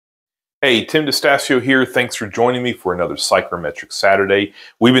Hey, Tim DeStasio here. Thanks for joining me for another Psychrometric Saturday.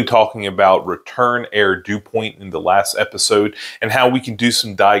 We've been talking about return air dew point in the last episode and how we can do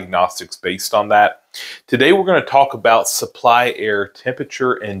some diagnostics based on that. Today we're going to talk about supply air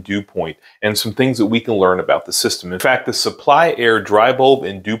temperature and dew point and some things that we can learn about the system. In fact, the supply air dry bulb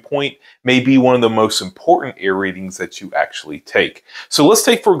and dew point may be one of the most important air readings that you actually take. So let's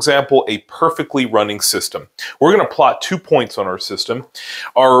take, for example, a perfectly running system. We're going to plot 2 points on our system.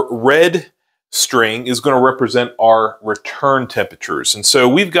 Our red string is going to represent our return temperatures. And so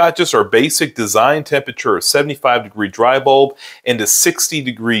we've got just our basic design temperature of 75-degree dry bulb and a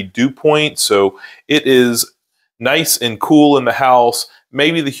 60-degree dew point. So it is nice and cool in the house.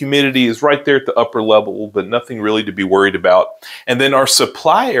 Maybe the humidity is right there at the upper level, but nothing really to be worried about. And then our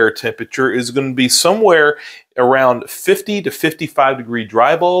supply air temperature is going to be somewhere around 50 to 55 degree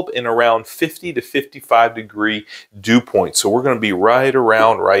dry bulb and around 50 to 55 degree dew point. So we're going to be right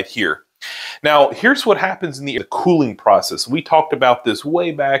around right here. Now, here's what happens in the cooling process. We talked about this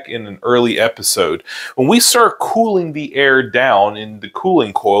way back in an early episode. When we start cooling the air down in the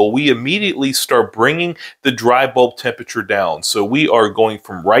cooling coil, we immediately start bringing the dry bulb temperature down. So we are going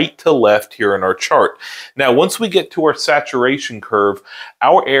from right to left here in our chart. Now, once we get to our saturation curve,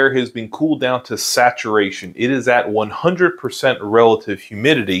 our air has been cooled down to saturation. It is at 100% relative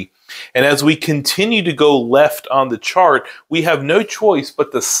humidity. And as we continue to go left on the chart, we have no choice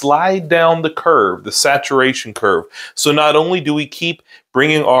but to slide down the curve, the saturation curve. So not only do we keep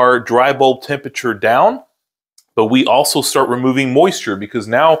bringing our dry bulb temperature down, but we also start removing moisture because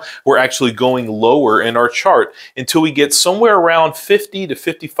now we're actually going lower in our chart until we get somewhere around 50 to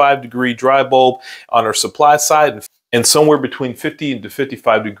 55 degree dry bulb on our supply side and somewhere between 50 to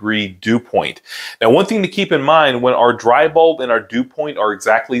 55 degree dew point. Now, one thing to keep in mind, when our dry bulb and our dew point are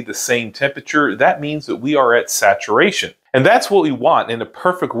exactly the same temperature, that means that we are at saturation. And that's what we want. In a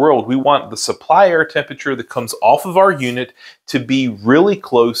perfect world, we want the supply air temperature that comes off of our unit to be really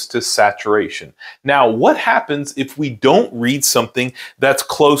close to saturation. Now, what happens if we don't read something that's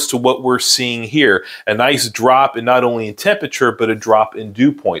close to what we're seeing here? A nice drop in not only in temperature, but a drop in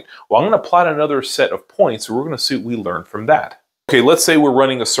dew point. Well, I'm going to plot another set of points, and we're going to see what we learn from that. Okay, let's say we're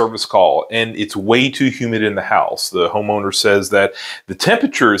running a service call and it's way too humid in the house. The homeowner says that the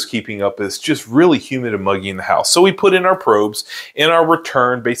temperature is keeping up, it's just really humid and muggy in the house. So we put in our probes in our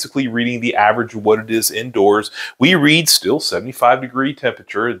return, basically reading the average of what it is indoors. We read still 75 degree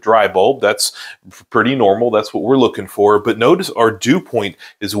temperature, dry bulb. That's pretty normal. That's what we're looking for. But notice our dew point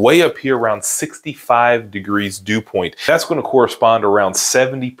is way up here around 65 degrees dew point. That's going to correspond to around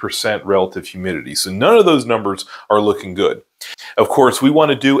 70% relative humidity. So none of those numbers are looking good. Of course, we want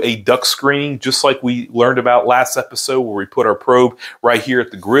to do a duct screening just like we learned about last episode, where we put our probe right here at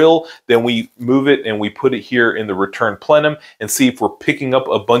the grill, then we move it and we put it here in the return plenum and see if we're picking up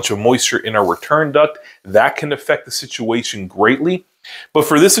a bunch of moisture in our return duct. That can affect the situation greatly. But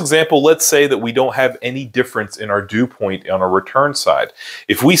for this example, let's say that we don't have any difference in our dew point on our return side.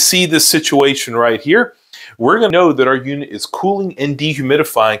 If we see this situation right here, we're going to know that our unit is cooling and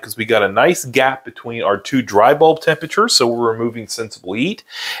dehumidifying because we got a nice gap between our two dry bulb temperatures, so we're removing sensible heat.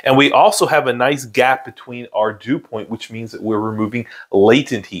 And we also have a nice gap between our dew point, which means that we're removing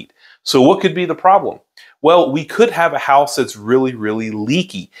latent heat. So what could be the problem? Well, we could have a house that's really, really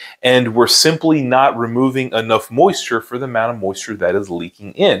leaky, and we're simply not removing enough moisture for the amount of moisture that is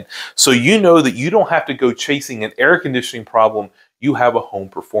leaking in. So you know that you don't have to go chasing an air conditioning problem, you have a home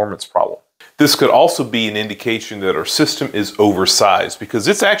performance problem. This could also be an indication that our system is oversized because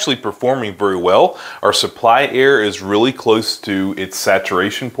it's actually performing very well. Our supply air is really close to its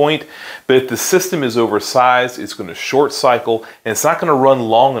saturation point, but if the system is oversized, it's going to short cycle and it's not going to run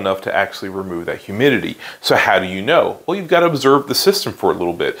long enough to actually remove that humidity. So how do you know? Well, you've got to observe the system for a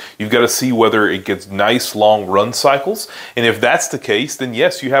little bit. You've got to see whether it gets nice long run cycles, and if that's the case, then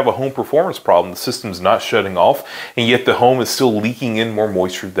yes, you have a home performance problem. The system's not shutting off, and yet the home is still leaking in more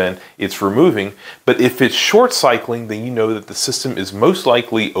moisture than it's removing. But if it's short cycling, then you know that the system is most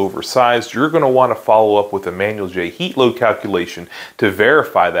likely oversized. You're going to want to follow up with a manual J heat load calculation to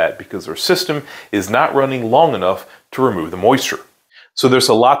verify that, because our system is not running long enough to remove the moisture. So there's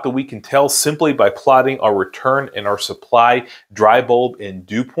a lot that we can tell simply by plotting our return and our supply dry bulb and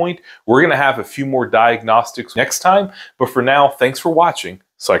dew point. We're going to have a few more diagnostics next time, but for now, thanks for watching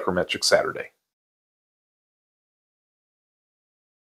Psychrometric Saturday.